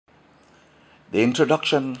The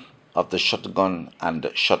introduction of the shotgun and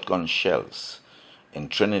shotgun shells in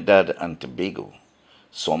Trinidad and Tobago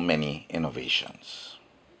saw many innovations.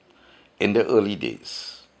 In the early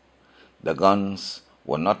days, the guns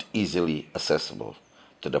were not easily accessible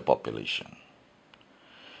to the population.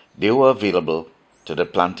 They were available to the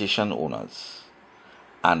plantation owners,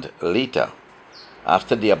 and later,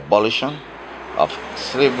 after the abolition of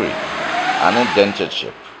slavery and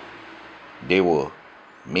indentureship, they were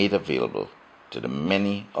made available to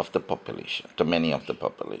many of the populations.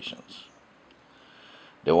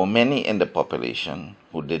 There were many in the population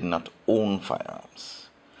who did not own firearms,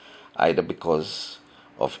 either because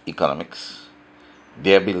of economics,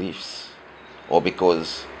 their beliefs, or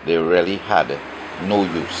because they really had no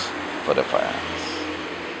use for the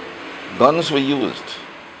firearms. Guns were used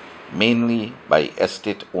mainly by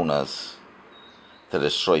estate owners to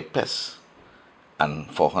destroy pests and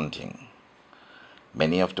for hunting.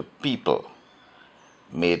 Many of the people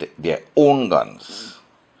made their own guns.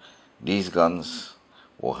 These guns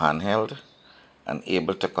were handheld and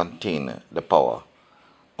able to contain the power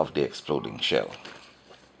of the exploding shell.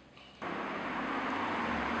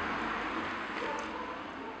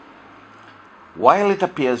 While it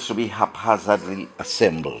appears to be haphazardly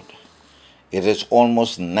assembled, it is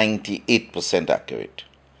almost 98% accurate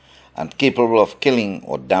and capable of killing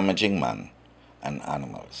or damaging man and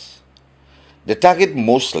animals. The target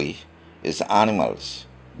mostly is animals: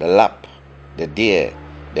 the lap, the deer,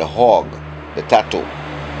 the hog, the tattoo.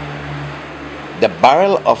 The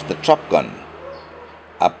barrel of the trap gun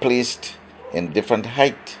are placed in different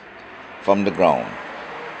height from the ground.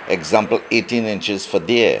 Example, 18 inches for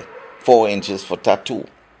deer, 4 inches for tattoo.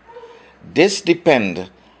 This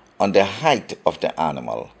depends on the height of the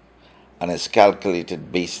animal and is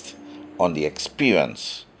calculated based on the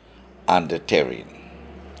experience and the terrain.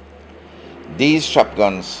 These trap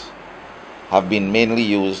guns have been mainly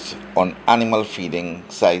used on animal feeding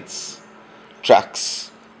sites,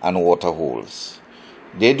 tracks, and water holes.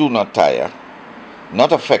 They do not tire,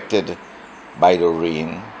 not affected by the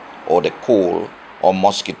rain or the cold or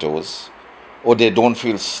mosquitoes, or they don't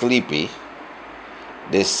feel sleepy.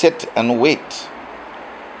 They sit and wait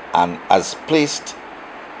as placed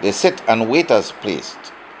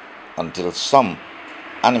until some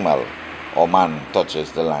animal or man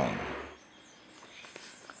touches the line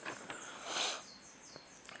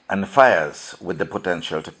and fires with the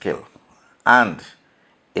potential to kill. And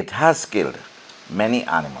it has killed many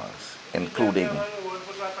animals, including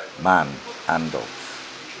man and dogs.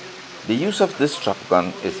 The use of this trap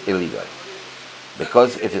gun is illegal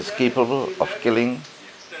because it is capable of killing.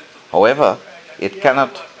 However, it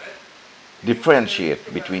cannot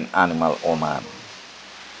differentiate between animal or man.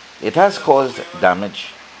 It has caused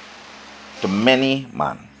damage to many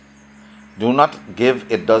man.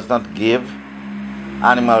 It does not give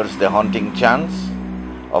animals the hunting chance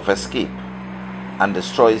of escape and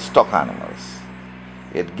destroys stock animals.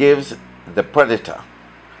 It gives the predator,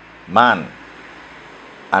 man,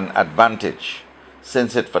 an advantage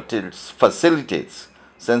since it facilitates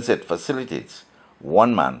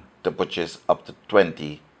one man to purchase up to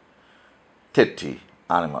 20, 30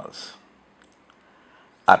 animals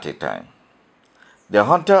at a time. The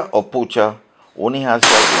hunter or poacher only has to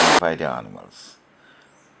identify the animals.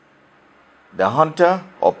 The hunter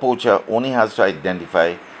or poacher only has to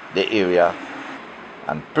identify the area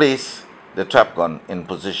and place the trap gun in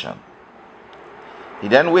position. He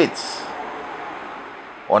then waits.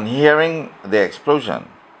 On hearing the explosion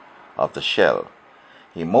of the shell,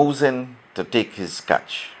 he moves in to take his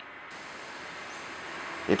catch.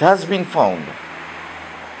 It has been found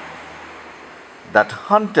that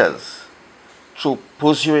hunters, through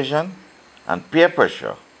persuasion and peer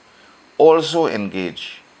pressure, also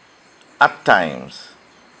engage at times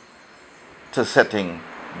to setting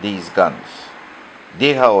these guns.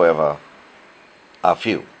 They, however, are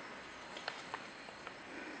few.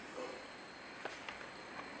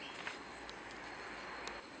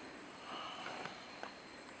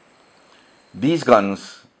 These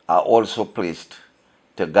guns are also placed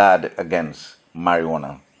to guard against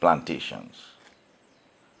marijuana plantations.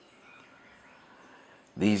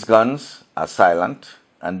 These guns are silent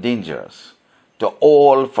and dangerous to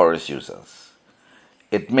all forest users.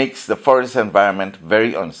 It makes the forest environment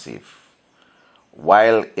very unsafe.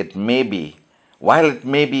 While it may be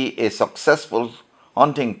a successful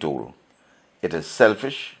hunting tool, it is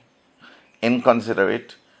selfish,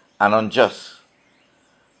 inconsiderate, and unjust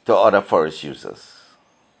to other forest users.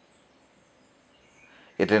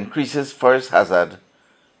 It increases forest hazard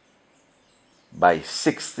by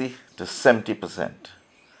 60 to 70%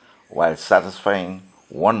 while satisfying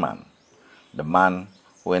one man, the man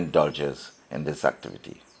who indulges in this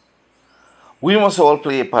activity. We must all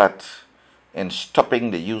play a part in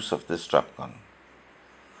stopping the use of this trap gun.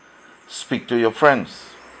 Speak to your friends,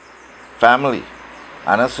 family,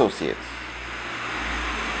 and associates.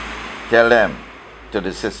 Tell them to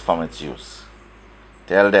desist from its use.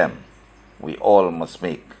 Tell them we all must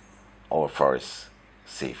make our forests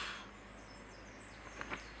safe.